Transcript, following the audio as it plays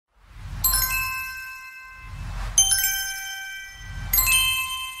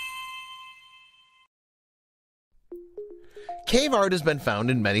Cave art has been found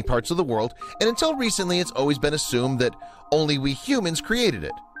in many parts of the world, and until recently it's always been assumed that only we humans created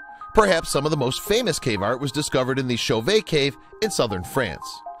it. Perhaps some of the most famous cave art was discovered in the Chauvet cave in southern France,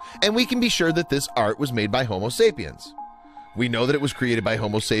 and we can be sure that this art was made by Homo sapiens. We know that it was created by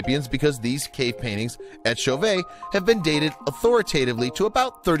Homo sapiens because these cave paintings at Chauvet have been dated authoritatively to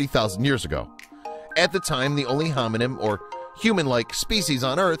about 30,000 years ago. At the time, the only hominin or human-like species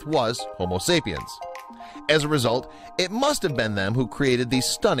on Earth was Homo sapiens. As a result, it must have been them who created these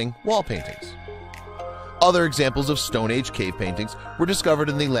stunning wall paintings. Other examples of Stone Age cave paintings were discovered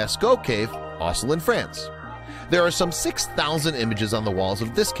in the Lascaux cave, also in France. There are some 6,000 images on the walls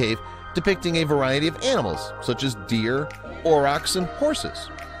of this cave depicting a variety of animals such as deer, aurochs, and horses.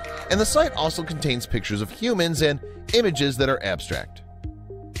 And the site also contains pictures of humans and images that are abstract.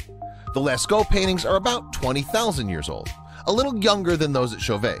 The Lascaux paintings are about 20,000 years old, a little younger than those at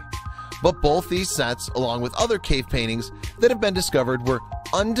Chauvet. But both these sets, along with other cave paintings that have been discovered, were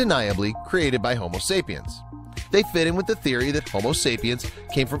undeniably created by Homo sapiens. They fit in with the theory that Homo sapiens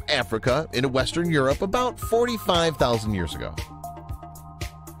came from Africa into Western Europe about 45,000 years ago.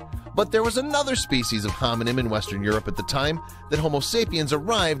 But there was another species of hominin in Western Europe at the time that Homo sapiens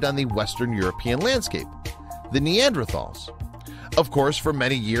arrived on the Western European landscape, the Neanderthals. Of course, for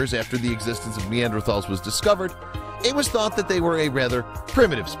many years after the existence of Neanderthals was discovered, it was thought that they were a rather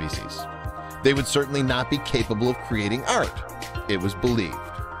primitive species. They would certainly not be capable of creating art, it was believed.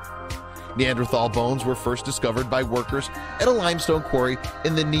 Neanderthal bones were first discovered by workers at a limestone quarry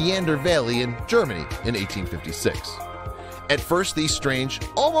in the Neander Valley in Germany in 1856. At first, these strange,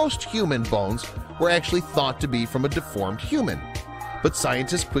 almost human bones were actually thought to be from a deformed human. But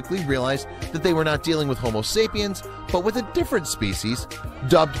scientists quickly realized that they were not dealing with Homo sapiens, but with a different species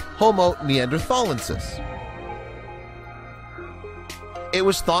dubbed Homo neanderthalensis. It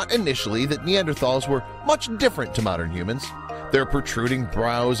was thought initially that Neanderthals were much different to modern humans. Their protruding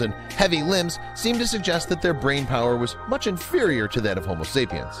brows and heavy limbs seemed to suggest that their brain power was much inferior to that of Homo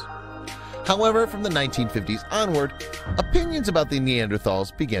sapiens. However, from the 1950s onward, opinions about the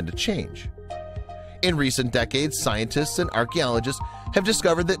Neanderthals began to change. In recent decades, scientists and archaeologists have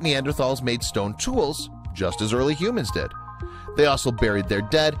discovered that Neanderthals made stone tools just as early humans did. They also buried their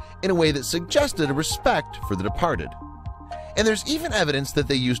dead in a way that suggested a respect for the departed. And there's even evidence that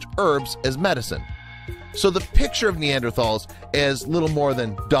they used herbs as medicine. So the picture of Neanderthals as little more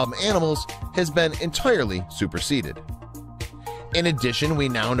than dumb animals has been entirely superseded. In addition, we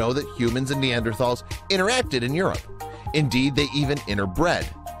now know that humans and Neanderthals interacted in Europe. Indeed, they even interbred.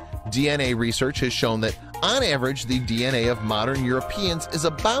 DNA research has shown that, on average, the DNA of modern Europeans is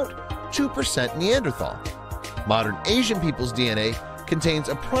about 2% Neanderthal. Modern Asian people's DNA contains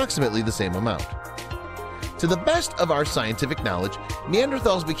approximately the same amount. To the best of our scientific knowledge,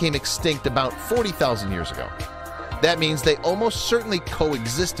 Neanderthals became extinct about 40,000 years ago. That means they almost certainly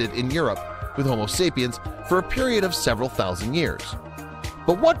coexisted in Europe with Homo sapiens for a period of several thousand years.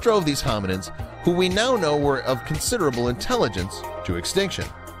 But what drove these hominins, who we now know were of considerable intelligence, to extinction?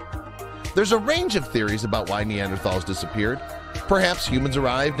 There's a range of theories about why Neanderthals disappeared. Perhaps humans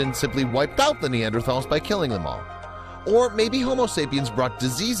arrived and simply wiped out the Neanderthals by killing them all. Or maybe Homo sapiens brought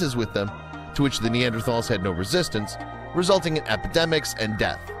diseases with them to which the Neanderthals had no resistance, resulting in epidemics and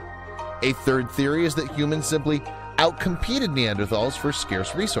death. A third theory is that humans simply outcompeted Neanderthals for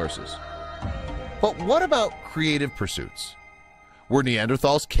scarce resources. But what about creative pursuits? Were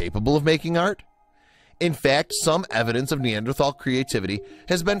Neanderthals capable of making art? In fact, some evidence of Neanderthal creativity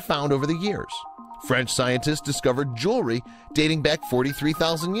has been found over the years. French scientists discovered jewelry dating back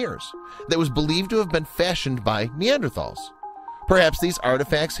 43,000 years that was believed to have been fashioned by Neanderthals. Perhaps these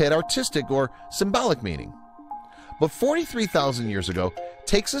artifacts had artistic or symbolic meaning. But 43,000 years ago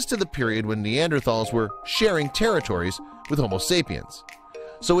takes us to the period when Neanderthals were sharing territories with Homo sapiens.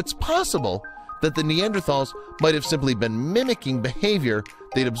 So it's possible that the Neanderthals might have simply been mimicking behavior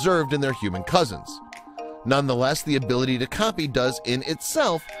they'd observed in their human cousins. Nonetheless, the ability to copy does in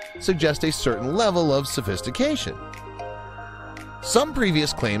itself suggest a certain level of sophistication. Some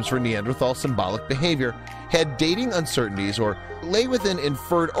previous claims for Neanderthal symbolic behavior had dating uncertainties or lay within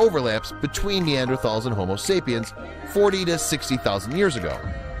inferred overlaps between Neanderthals and Homo sapiens 40 to 60,000 years ago,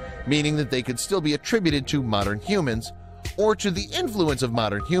 meaning that they could still be attributed to modern humans or to the influence of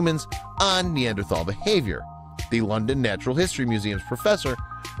modern humans on Neanderthal behavior, the London Natural History Museum's professor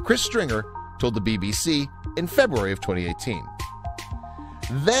Chris Stringer told the BBC in February of 2018.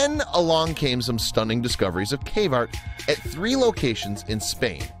 Then along came some stunning discoveries of cave art at 3 locations in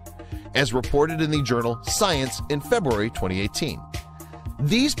Spain, as reported in the journal Science in February 2018.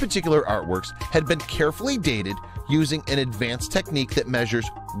 These particular artworks had been carefully dated using an advanced technique that measures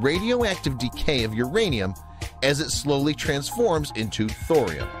radioactive decay of uranium as it slowly transforms into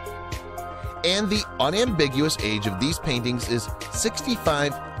thorium. And the unambiguous age of these paintings is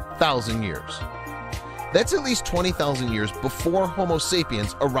 65,000 years. That's at least 20,000 years before Homo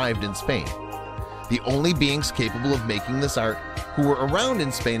sapiens arrived in Spain. The only beings capable of making this art who were around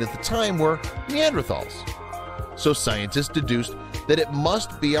in Spain at the time were Neanderthals. So scientists deduced that it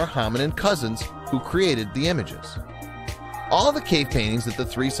must be our hominin cousins who created the images. All the cave paintings at the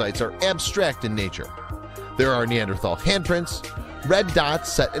three sites are abstract in nature. There are Neanderthal handprints, red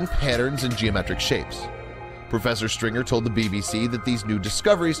dots set in patterns and geometric shapes. Professor Stringer told the BBC that these new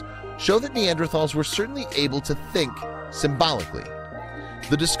discoveries show that Neanderthals were certainly able to think symbolically.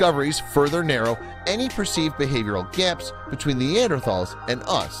 The discoveries further narrow any perceived behavioral gaps between the Neanderthals and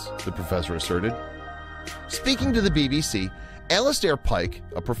us, the professor asserted. Speaking to the BBC, Alastair Pike,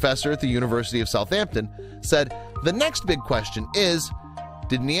 a professor at the University of Southampton, said, "The next big question is,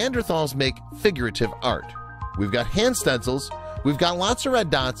 did Neanderthals make figurative art? We've got hand stencils, we've got lots of red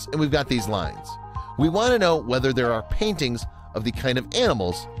dots, and we've got these lines. We want to know whether there are paintings of the kind of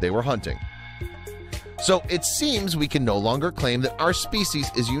animals they were hunting." So it seems we can no longer claim that our species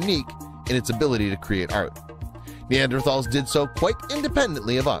is unique in its ability to create art. Neanderthals did so quite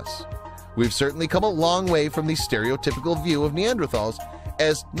independently of us. We've certainly come a long way from the stereotypical view of Neanderthals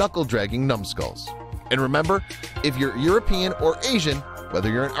as knuckle-dragging numbskulls. And remember, if you're European or Asian, whether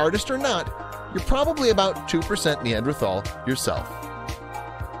you're an artist or not, you're probably about 2% Neanderthal yourself.